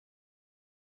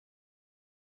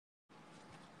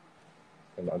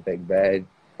in my big bed,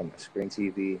 on my screen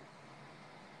TV.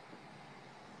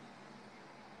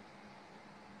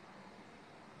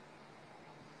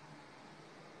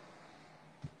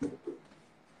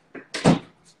 I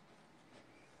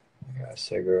got a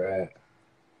cigarette.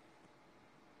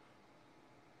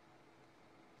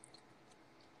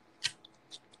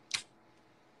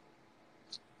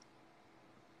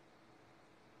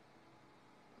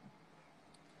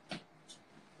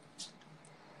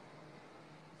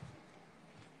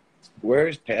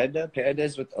 Where's Panda?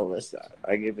 Panda's with Alyssa.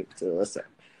 I gave it to Alyssa.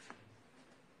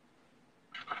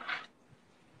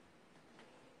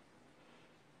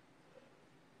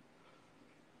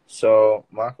 So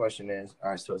my question is,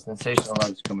 all right, so Sensational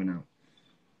Love's coming out.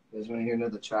 You guys want to hear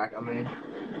another track I made?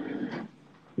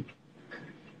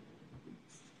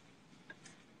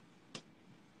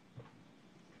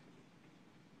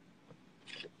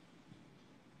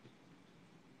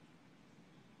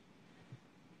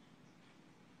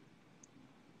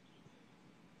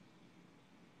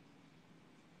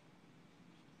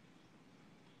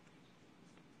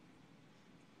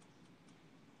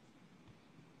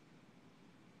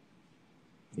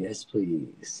 Yes,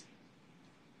 please.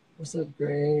 What's up,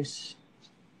 Grace?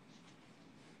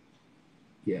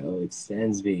 Yo, it's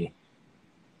Stansby.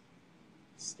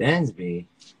 Stansby?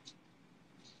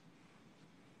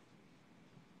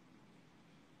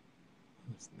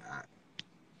 It's not.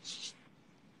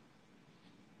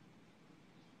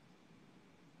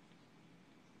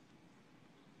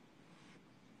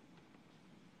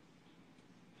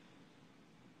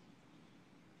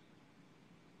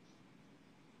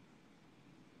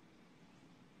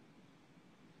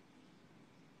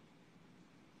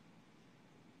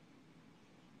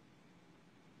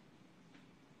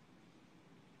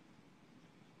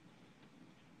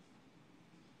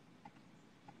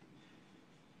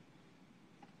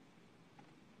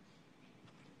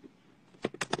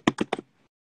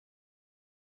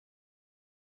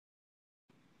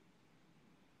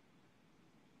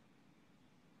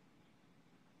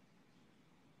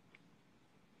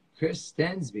 Chris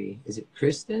Stansby. Is it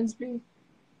Chris Stansby?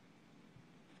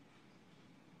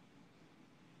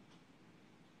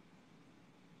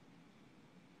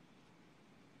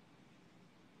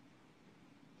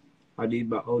 I did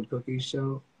my old cooking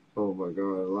show. Oh my god,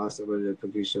 the last time I did a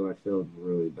cooking show, I failed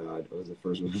really bad. It was the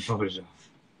first one to Photoshop.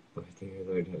 But I think I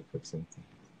learned how to cook something.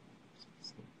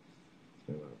 It's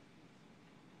been about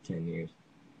 10 years.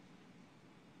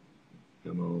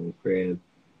 Got my own crib.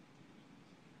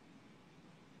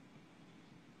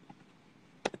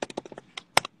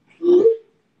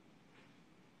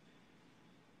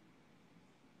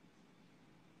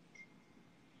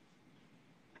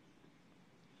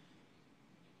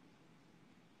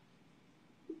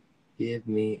 Give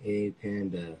me a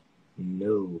panda.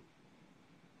 No.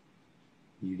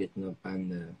 You get no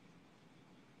panda.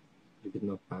 You get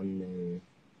no panda.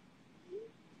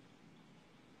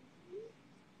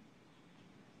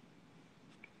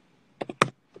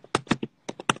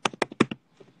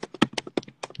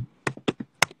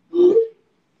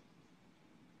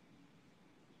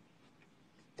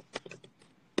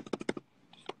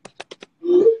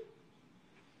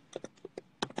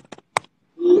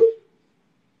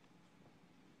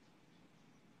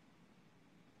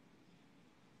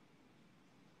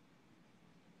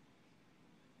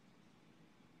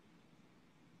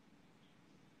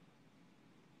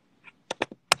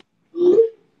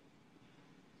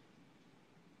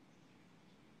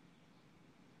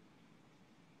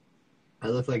 I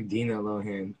look like Dina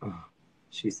Lohan. Oh,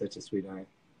 she's such a sweetheart.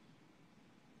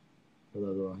 I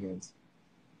love little hands.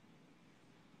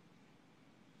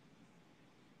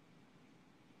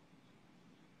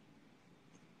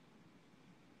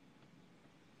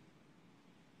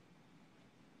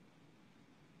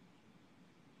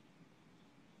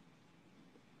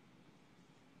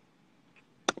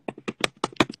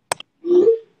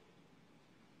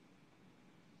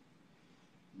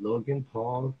 Logan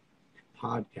Paul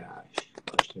podcast.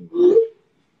 Question.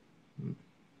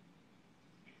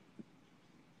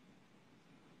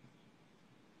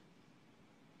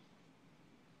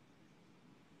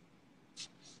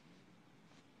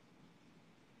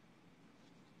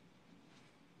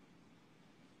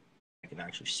 I can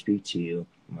actually speak to you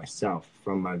myself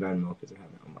from my Venmo because I have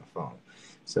it on my phone.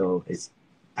 So it's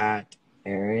at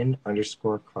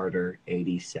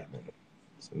Aaron_Carter87.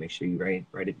 So make sure you write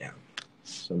it down.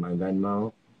 So my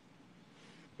Venmo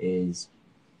is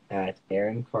at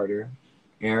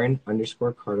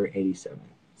Aaron_Carter87.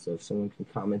 So if someone can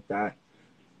comment that,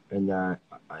 and that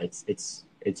it's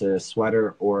a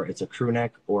sweater or it's a crew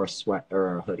neck or a sweat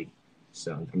or a hoodie.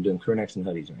 So I'm doing crew necks and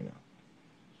hoodies right now.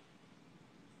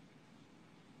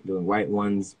 I'm doing white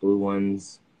ones, blue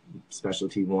ones,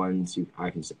 specialty ones. I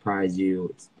can surprise you.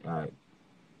 It's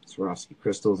Swarovski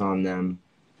crystals on them.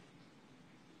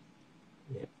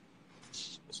 Yeah.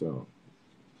 So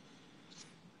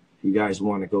if you guys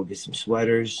want to go get some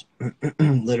sweaters,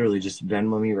 literally just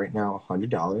Venmo me right now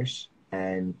 $100,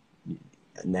 and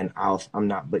then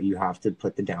but you have to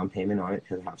put the down payment on it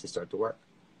because I have to start the work.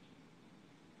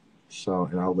 So,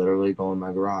 and I'll literally go in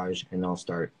my garage and I'll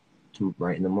start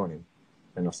right in the morning,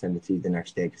 and I'll send it to you the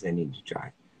next day because I need to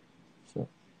dry. So,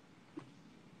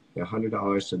 yeah,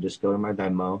 $100. So just go to my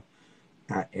Venmo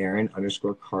at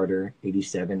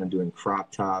Aaron_Carter87. I'm doing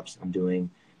crop tops. I'm doing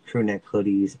crew neck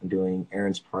hoodies. I'm doing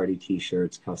Aaron's party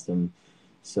t-shirts, custom.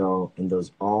 So, and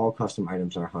those all custom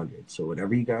items are 100. So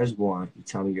whatever you guys want, you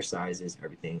tell me your sizes,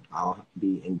 everything. I'll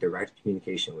be in direct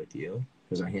communication with you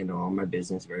because I handle all my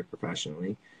business very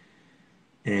professionally.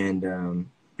 And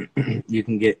you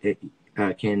can get it.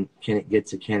 Can it get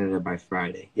to Canada by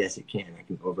Friday? Yes, it can. I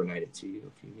can overnight it to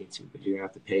you if you need to, but you're gonna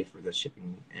have to pay for the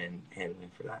shipping and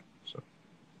handling for that. So,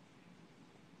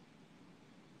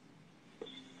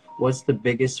 what's the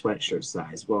biggest sweatshirt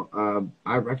size? Well,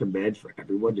 I recommend for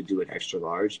everyone to do an extra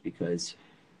large because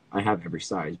I have every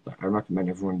size, but I recommend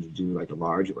everyone to do like a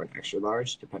large or an extra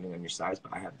large depending on your size.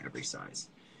 But I have every size.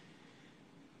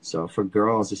 So for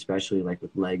girls, especially like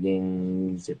with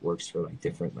leggings, it works for like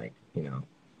different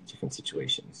different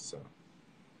situations. So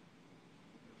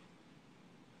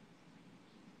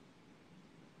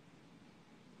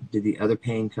did the other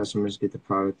paying customers get the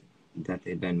product that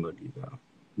they Venmoed you though?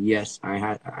 Yes,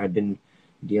 I've been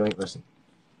dealing. Listen.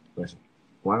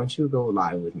 Why don't you go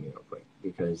live with me real quick?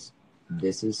 Because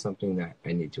this is something that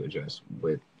I need to address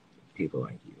with people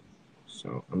like you.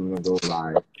 So I'm gonna go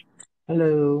live.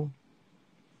 Hello.